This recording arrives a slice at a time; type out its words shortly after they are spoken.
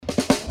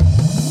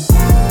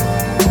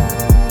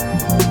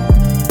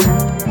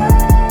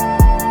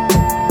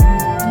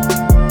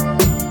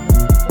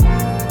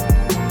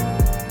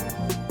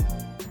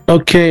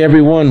Okay,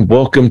 everyone,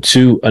 welcome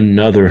to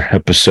another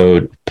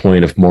episode of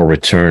Point of More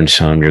Returns.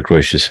 I'm your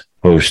gracious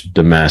host,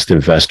 the Masked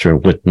Investor.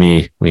 With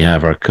me, we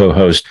have our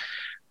co-host,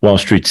 Wall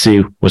Street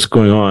C. What's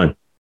going on?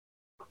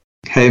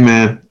 Hey,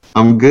 man.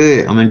 I'm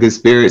good. I'm in good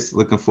spirits.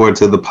 Looking forward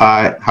to the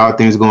pod. How are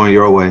things going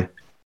your way?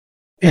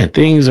 Yeah,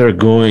 things are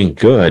going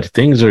good.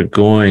 Things are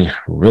going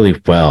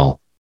really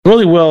well.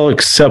 Really well,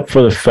 except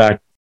for the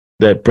fact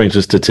that brings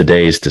us to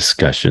today's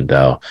discussion,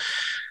 though.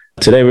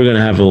 Today, we're going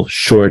to have a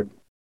short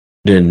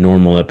than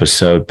normal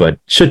episode, but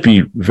should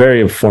be very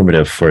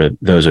informative for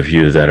those of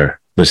you that are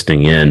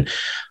listening in.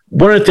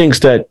 One of the things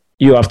that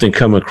you often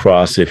come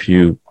across if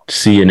you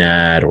see an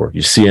ad or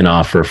you see an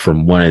offer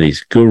from one of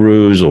these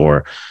gurus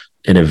or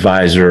an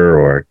advisor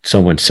or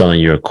someone selling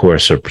you a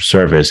course or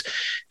service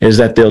is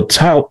that they'll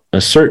tout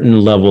a certain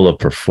level of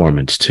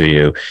performance to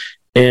you.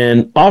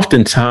 And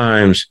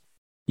oftentimes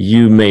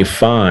you may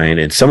find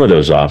in some of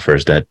those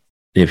offers that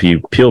if you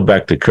peel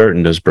back the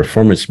curtain, those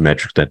performance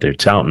metrics that they're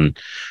touting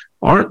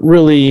aren't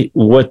really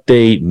what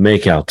they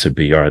make out to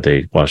be, are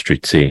they, Wall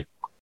Street C?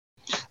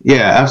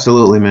 Yeah,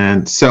 absolutely,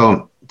 man.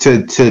 So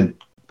to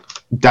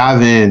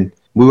dive in,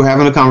 we were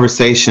having a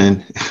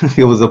conversation.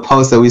 It was a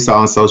post that we saw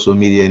on social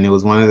media, and it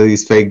was one of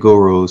these fake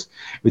gurus.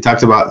 We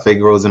talked about fake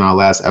gurus in our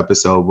last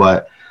episode,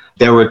 but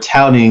they were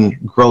touting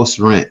gross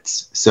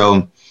rents.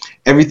 So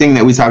everything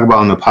that we talk about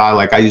on the pod,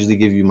 like I usually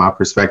give you my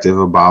perspective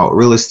about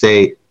real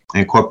estate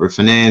and corporate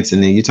finance,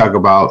 and then you talk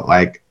about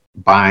like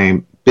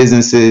buying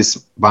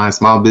businesses, buying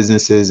small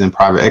businesses and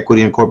private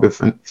equity and corporate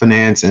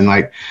finance. And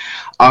like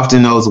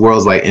often those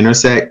worlds like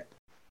intersect.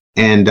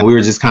 And we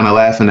were just kind of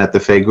laughing at the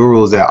fake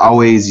gurus that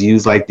always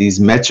use like these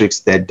metrics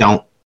that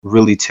don't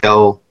really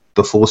tell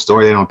the full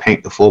story. They don't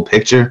paint the full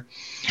picture.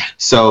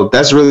 So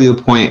that's really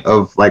the point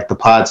of like the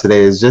pod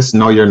today is just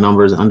know your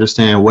numbers,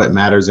 understand what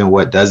matters and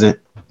what doesn't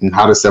and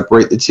how to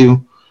separate the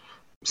two.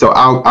 So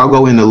I'll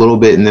go in a little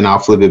bit and then I'll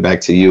flip it back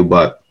to you.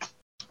 But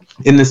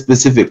in the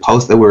specific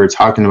post that we were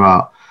talking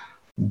about,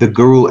 the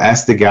guru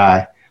asked the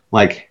guy,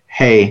 like,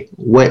 hey,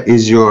 what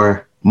is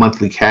your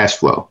monthly cash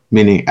flow?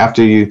 Meaning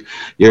after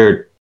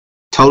your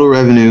total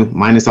revenue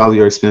minus all of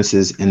your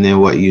expenses and then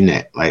what you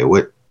net, like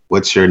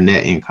what's your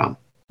net income?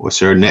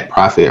 What's your net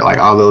profit? Like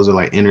all those are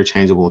like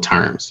interchangeable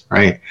terms,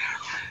 right?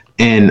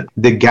 And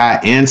the guy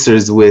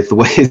answers with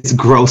what his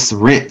gross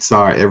rents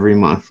are every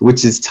month,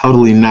 which is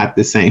totally not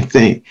the same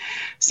thing.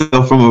 So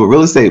from a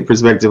real estate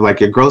perspective, like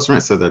your gross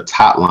rents are the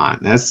top line.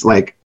 That's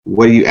like,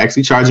 what are you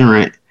actually charging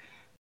rent?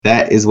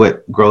 That is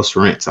what gross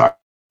rents are.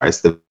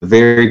 It's the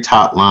very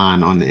top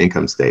line on the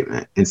income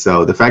statement. And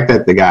so the fact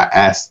that the guy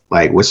asked,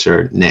 like, what's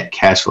your net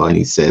cash flow? And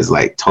he says,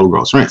 like, total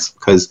gross rents,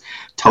 because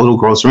total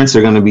gross rents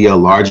are going to be a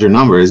larger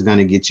number. It's going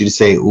to get you to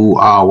say, ooh,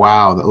 oh,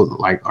 wow, those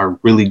like are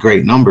really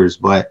great numbers.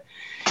 But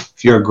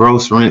if your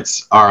gross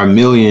rents are $1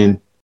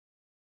 million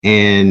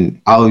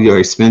and all of your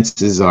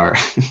expenses are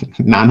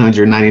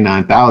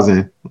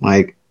 $999,000,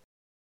 like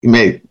you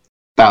made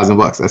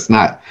 $1,000. That's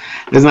not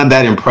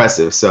that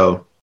impressive.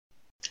 So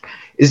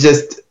it's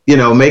just,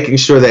 making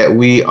sure that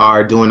we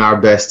are doing our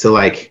best to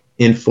like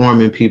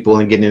informing people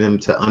and getting them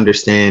to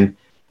understand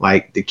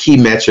like the key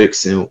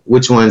metrics and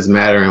which ones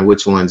matter and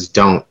which ones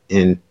don't,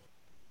 and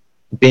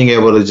being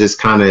able to just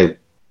kind of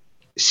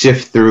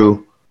shift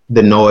through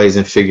the noise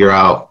and figure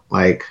out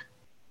like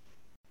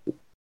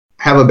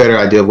have a better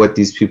idea of what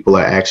these people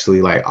are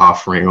actually like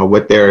offering or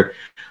what they're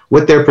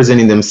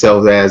presenting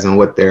themselves as and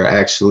what they're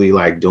actually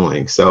like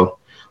doing. So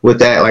with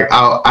that, like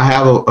I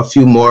have a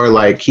few more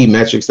like key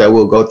metrics that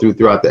we'll go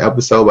throughout the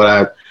episode, but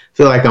I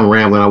feel like I'm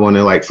rambling. I want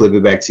to like flip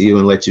it back to you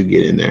and let you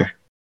get in there.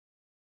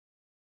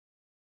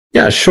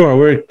 Yeah, sure.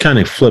 We're kind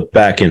of flip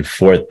back and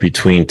forth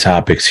between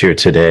topics here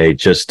today.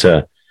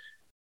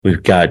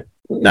 We've got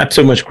not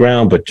so much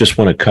ground, but just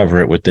want to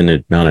cover it within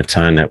the amount of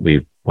time that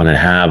we want to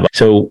have.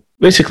 So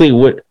basically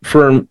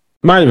from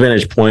my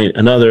vantage point,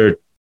 another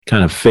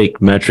kind of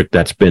fake metric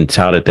that's been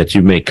touted that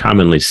you may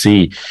commonly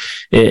see.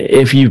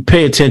 If you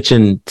pay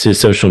attention to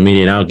social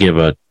media, and I'll give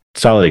a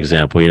solid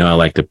example, I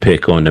like to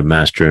pick on the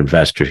master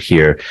investor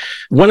here.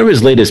 One of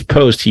his latest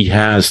posts, he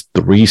has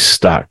 3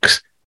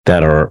 stocks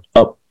that are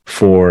up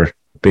for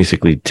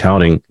basically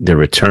touting the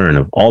return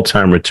of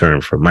all-time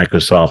return for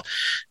Microsoft,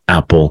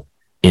 Apple,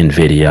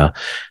 NVIDIA.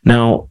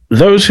 Now,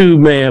 those who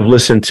may have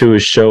listened to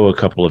his show a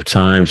couple of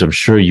times, I'm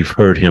sure you've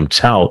heard him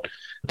tout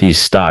these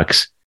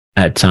stocks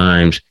at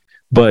times.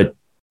 But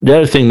the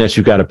other thing that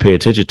you've got to pay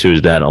attention to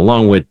is that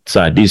along with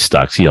these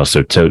stocks, he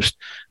also touts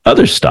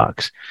other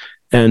stocks.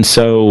 And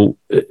so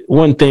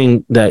one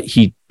thing that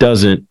he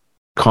doesn't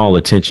call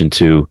attention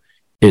to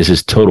is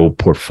his total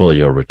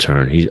portfolio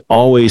return. He's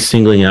always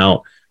singling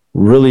out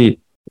really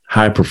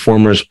high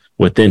performers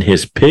within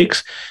his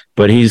picks,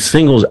 but he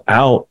singles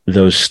out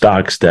those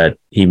stocks that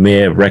he may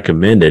have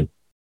recommended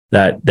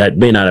that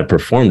may not have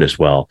performed as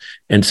well.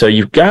 And so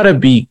you've got to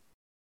be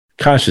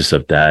cautious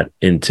of that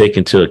and take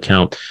into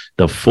account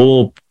the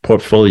full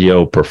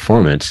portfolio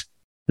performance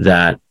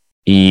that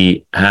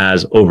he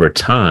has over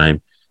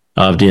time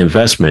of the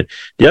investment.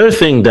 The other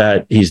thing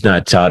that he's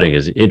not touting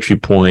is the entry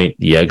point,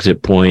 the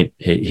exit point.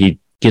 He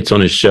gets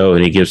on his show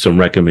and he gives some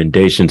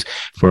recommendations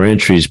for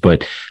entries.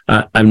 But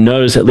I've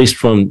noticed, at least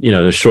from,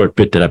 the short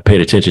bit that I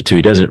paid attention to,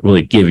 he doesn't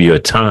really give you a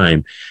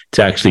time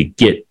to actually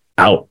get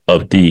out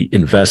of the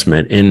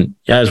investment. And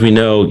as we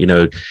know,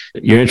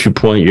 your entry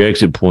point, your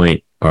exit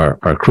point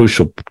are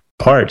crucial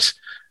parts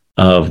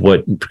of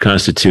what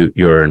constitute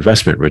your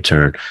investment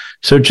return.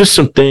 So just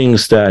some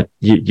things that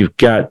you've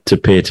got to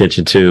pay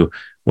attention to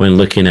when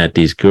looking at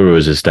these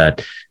gurus is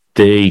that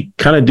they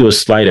kind of do a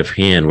sleight of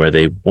hand where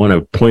they want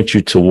to point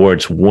you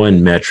towards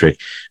one metric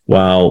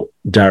while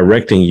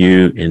directing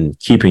you and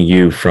keeping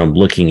you from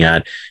looking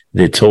at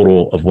the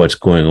total of what's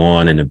going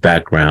on in the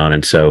background.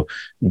 And so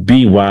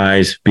be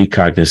wise, be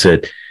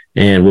cognizant,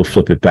 and we'll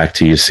flip it back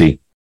to you, C.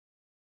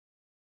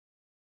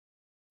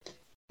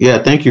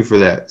 Yeah, thank you for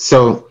that.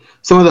 So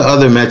some of the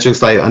other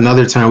metrics, like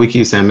another term, we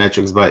keep saying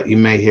metrics, but you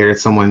may hear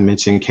someone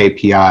mention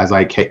KPIs,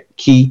 like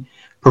key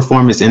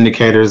performance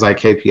indicators, like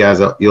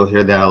KPIs. You'll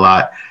hear that a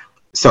lot.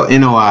 So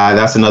NOI,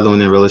 that's another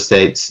one in real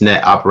estate, it's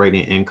net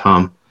operating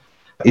income.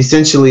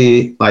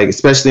 Essentially, like,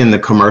 especially in the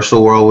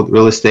commercial world with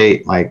real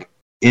estate, like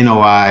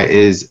NOI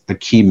is a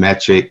key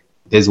metric,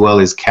 as well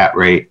as cap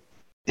rate.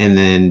 And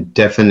then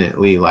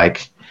definitely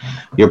like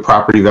your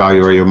property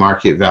value or your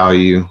market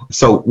value.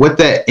 So what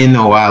that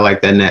NOI,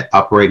 like that net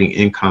operating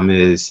income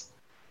is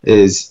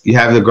you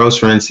have the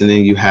gross rents and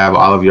then you have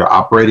all of your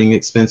operating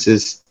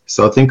expenses.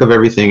 So think of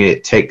everything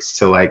it takes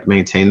to like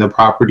maintain the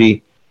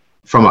property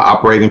from an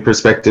operating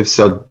perspective.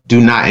 So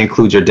do not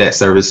include your debt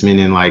service,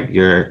 meaning like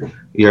your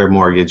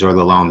mortgage or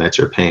the loan that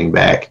you're paying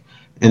back.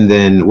 And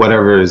then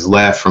whatever is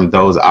left from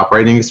those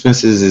operating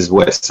expenses is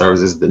what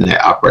serves as the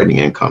net operating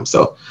income.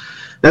 So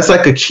that's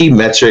like a key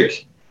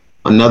metric.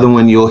 Another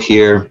one you'll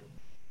hear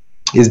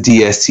is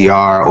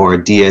DSCR or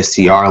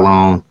DSCR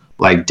loan,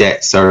 like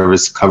debt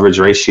service coverage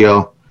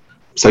ratio.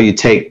 So you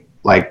take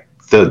like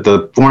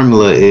the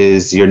formula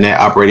is your net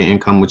operating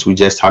income, which we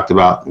just talked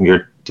about, and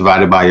you're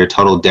divided by your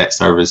total debt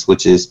service,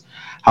 which is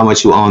how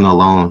much you own the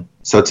loan.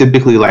 So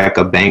typically like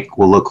a bank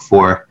will look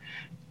for,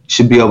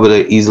 should be able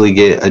to easily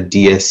get a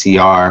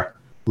DSCR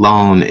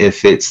loan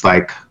if it's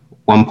like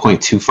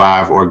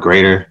 1.25 or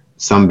greater.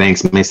 Some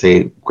banks may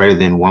say greater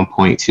than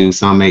 1.2.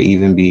 Some may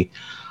even be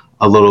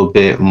a little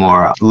bit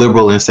more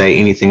liberal and say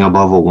anything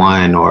above a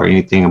 1 or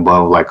anything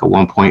above like a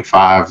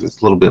 1.5 is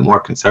a little bit more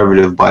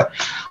conservative. But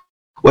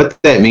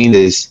what that means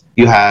is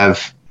you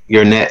have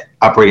your net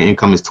operating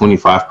income is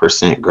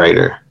 25%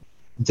 greater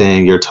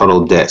than your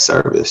total debt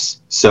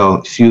service.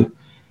 So if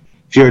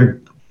your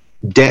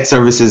debt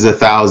service is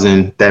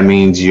 1,000, that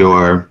means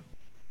your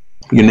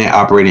net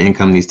operating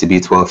income needs to be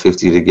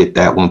 1,250 to get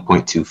that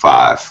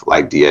 1.25,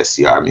 like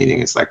DSCR, meaning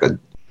it's like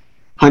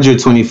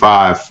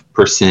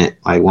 125%,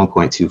 like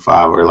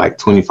 1.25 or like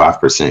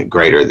 25%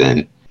 greater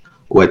than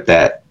what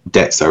that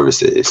debt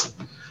service is.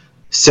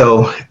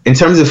 So in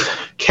terms of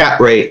cap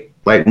rate,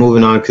 like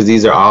moving on, because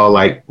these are all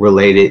like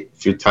related,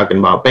 if you're talking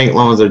about bank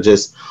loans or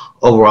just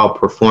overall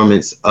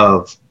performance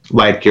of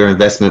like your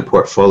investment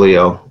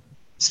portfolio,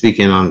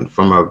 speaking on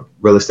from a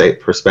real estate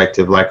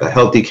perspective, like a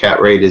healthy cap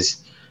rate is,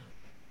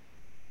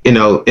 in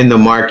the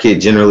market,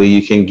 generally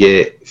you can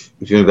get,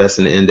 if you invest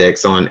in the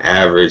index on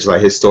average,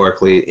 like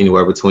historically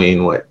anywhere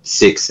between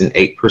 6 and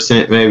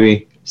 8%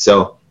 maybe.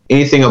 So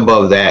anything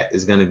above that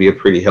is going to be a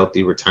pretty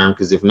healthy return,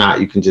 because if not,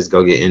 you can just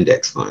go get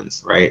index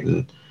funds, right?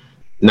 And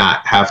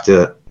not have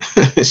to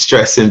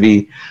stress and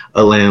be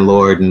a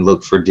landlord and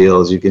look for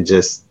deals. You can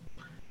just,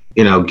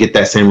 get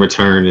that same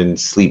return and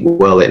sleep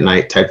well at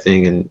night type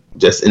thing and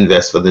just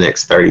invest for the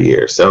next 30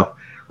 years. So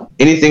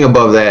anything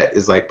above that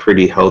is like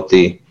pretty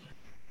healthy.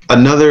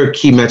 Another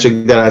key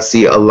metric that I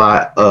see a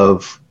lot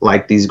of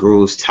like these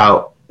gurus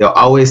tout, they'll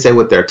always say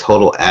what their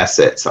total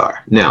assets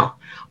are. Now,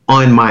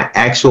 on my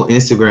actual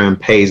Instagram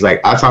page,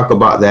 like I talk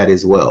about that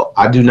as well.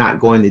 I do not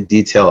go into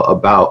detail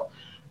about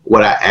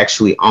what I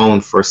actually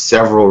own for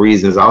several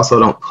reasons. I also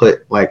don't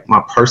put like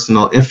my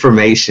personal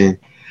information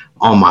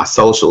on my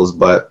socials,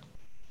 but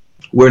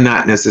we're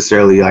not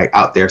necessarily like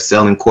out there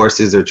selling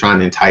courses or trying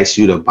to entice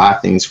you to buy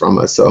things from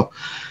us. So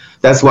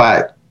that's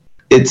why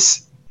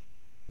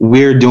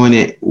we're doing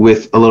it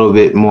with a little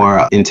bit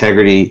more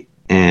integrity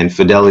and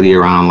fidelity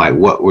around like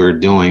what we're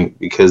doing,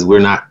 because we're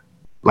not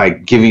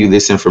like giving you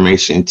this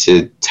information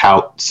to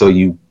tout so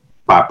you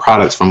buy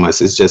products from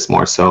us. It's just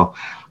more so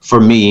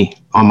for me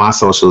on my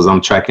socials,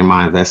 I'm tracking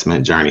my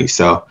investment journey.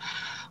 So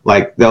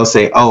like they'll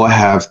say, oh, I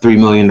have $3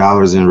 million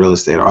in real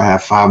estate, or I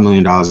have $5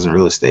 million in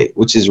real estate,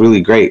 which is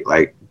really great.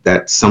 Like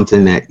that's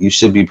something that you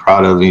should be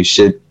proud of and you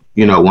should,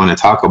 want to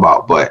talk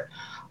about, but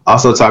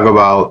also talk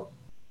about,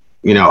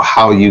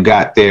 how you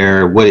got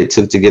there, what it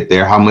took to get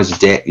there, how much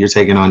debt you're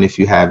taking on, if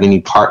you have any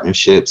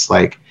partnerships,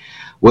 like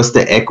what's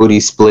the equity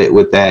split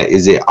with that?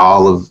 Is it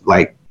all of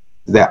like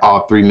that,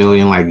 all 3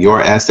 million, like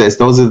your assets?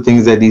 Those are the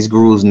things that these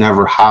gurus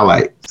never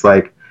highlight. It's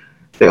like,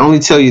 they only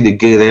tell you the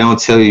good. They don't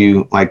tell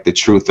you like the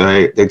truth,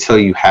 right? They tell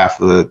you half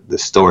of the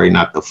story,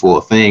 not the full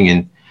thing.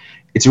 And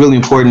it's really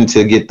important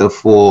to get the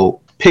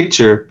full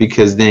picture,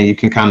 because then you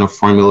can kind of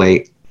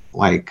formulate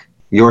like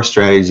your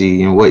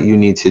strategy and what you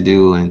need to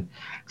do and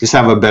just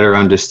have a better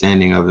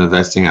understanding of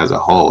investing as a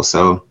whole.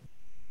 So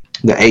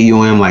the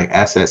AUM, like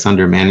assets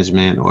under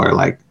management, or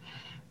like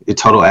your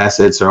total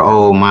assets, or,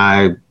 oh,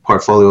 my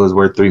portfolio is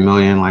worth 3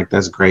 million. Like,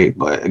 that's great.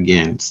 But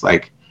again, it's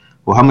like,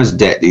 well, how much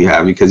debt do you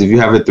have? Because if you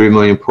have a 3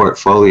 million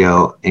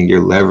portfolio and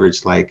you're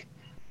leveraged like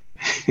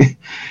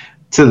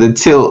to the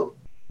tilt,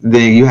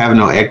 then you have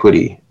no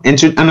equity.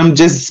 And I'm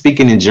just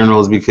speaking in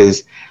generals, because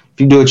if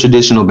you do a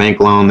traditional bank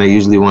loan, they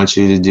usually want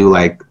you to do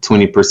like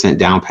 20%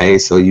 down pay.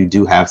 So you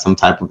do have some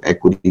type of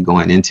equity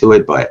going into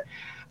it. But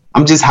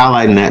I'm just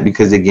highlighting that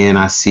because, again,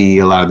 I see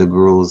a lot of the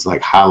gurus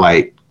like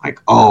highlight like,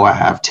 oh, I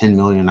have $10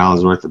 million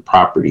worth of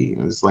property.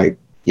 And it's like,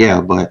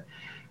 yeah, but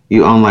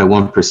you own like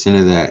 1%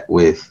 of that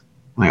with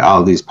like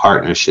all of these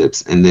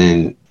partnerships, and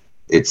then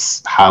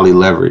it's highly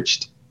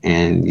leveraged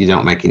and you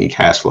don't make any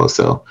cash flow.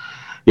 So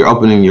you're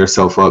opening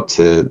yourself up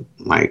to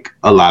like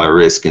a lot of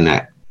risk in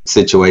that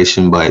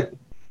situation, but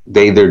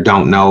they either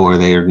don't know or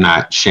they are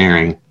not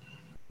sharing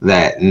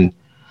that. And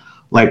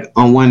like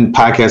on one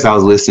podcast I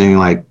was listening,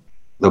 like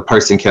the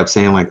person kept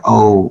saying like,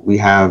 oh, we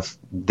have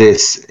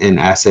this in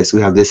assets,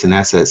 we have this in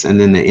assets. And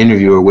then the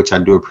interviewer, which I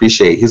do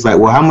appreciate, he's like,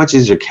 well, how much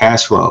is your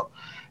cash flow?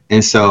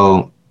 And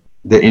so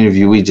the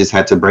interviewee just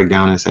had to break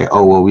down and say,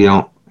 oh, well, we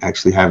don't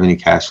actually have any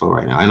cash flow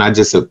right now. And I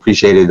just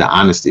appreciated the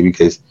honesty,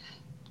 because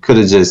could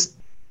have just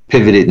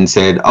pivoted and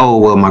said, oh,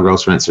 well, my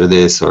gross rents are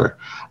this, or,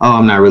 oh,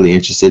 I'm not really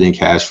interested in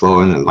cash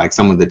flow. And like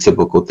some of the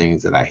typical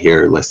things that I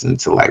hear listening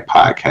to like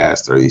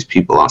podcasts or these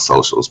people on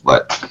socials.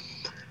 But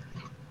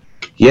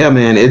yeah,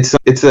 man, it's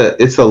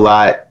a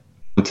lot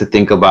to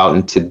think about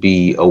and to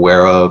be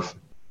aware of.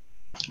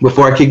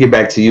 Before I kick it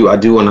back to you, I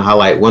do want to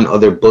highlight one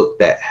other book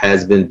that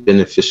has been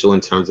beneficial in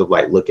terms of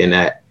like looking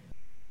at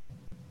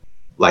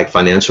like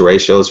financial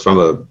ratios from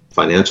a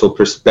financial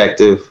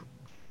perspective,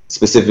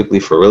 specifically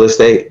for real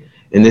estate.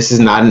 And this is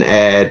not an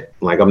ad,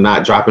 like I'm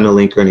not dropping a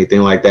link or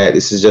anything like that.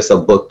 This is just a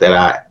book that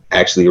I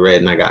actually read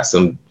and I got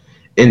some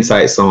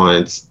insights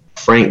on.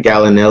 Frank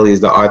Gallinelli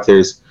is the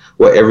author's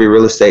What Every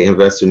Real Estate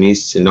Investor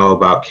Needs to Know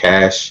About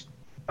Cash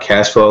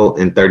Flow,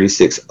 and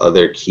 36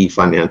 Other Key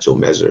Financial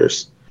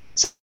Measures.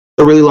 It's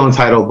a really long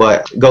title,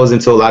 but it goes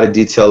into a lot of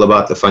detail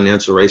about the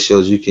financial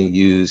ratios you can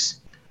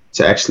use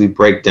to actually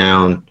break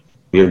down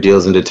your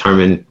deals and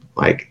determine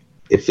like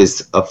if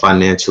it's a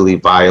financially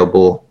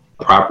viable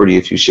property,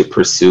 if you should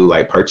pursue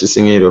like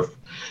purchasing it, or if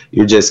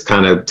you're just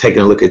kind of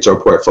taking a look at your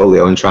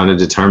portfolio and trying to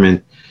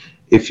determine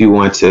if you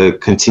want to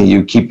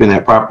continue keeping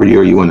that property,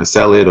 or you want to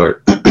sell it,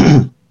 or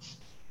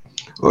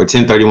or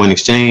 1031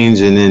 exchange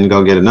and then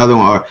go get another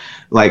one, or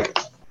like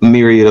a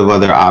myriad of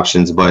other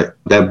options. But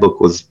that book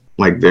was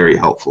like very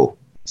helpful.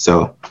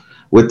 So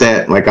with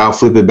that, like I'll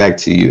flip it back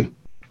to you.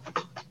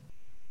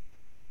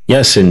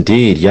 Yes,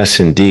 indeed. Yes,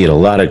 indeed. A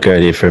lot of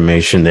good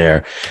information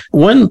there.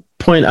 One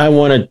point I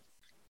want to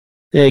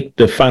make,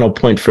 the final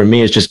point for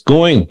me, is just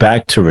going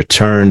back to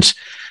returns.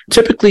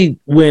 Typically,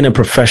 when a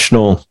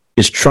professional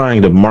is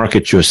trying to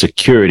market your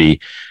security,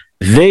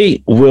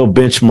 they will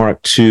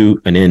benchmark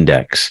to an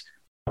index.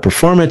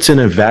 Performance in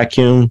a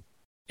vacuum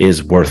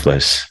is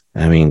worthless.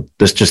 I mean,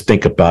 let's just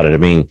think about it. I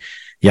mean,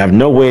 you have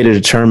no way to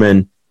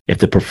determine if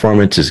the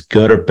performance is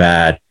good or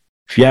bad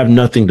if you have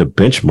nothing to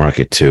benchmark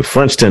it to.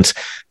 For instance,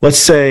 let's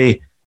say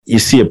you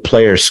see a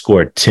player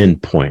scored 10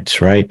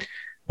 points, right?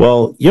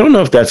 Well, you don't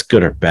know if that's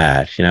good or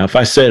bad. You know, if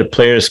I said a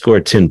player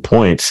scored 10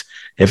 points,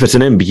 if it's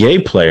an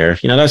NBA player,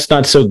 you know, that's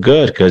not so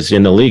good, because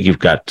in the league, you've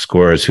got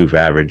scorers who've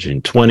averaged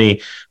in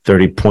 20,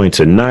 30 points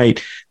a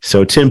night.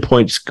 So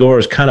 10-point score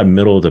is kind of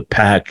middle of the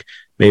pack,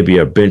 maybe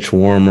a bench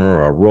warmer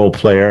or a role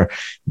player.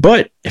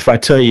 But if I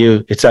tell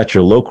you it's at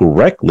your local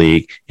rec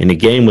league and the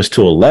game was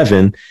to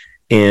 11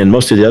 and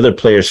most of the other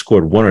players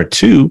scored 1 or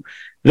 2,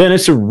 then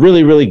it's a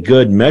really, really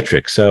good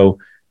metric. So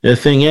the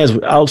thing is,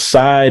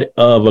 outside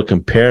of a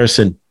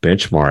comparison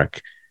benchmark,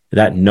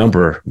 that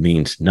number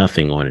means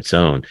nothing on its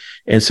own.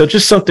 And so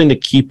just something to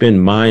keep in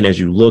mind as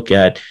you look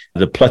at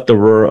the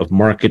plethora of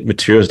market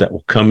materials that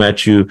will come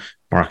at you,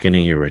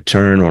 marketing your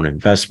return on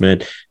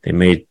investment. They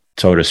may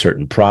tote a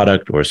certain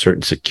product or a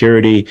certain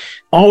security.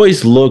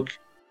 Always look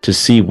to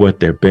see what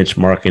they're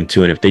benchmarking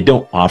to. And if they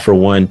don't offer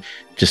one,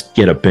 just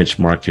get a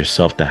benchmark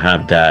yourself to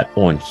have that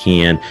on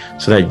hand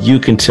so that you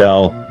can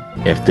tell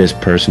if this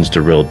person's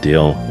the real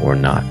deal or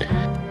not.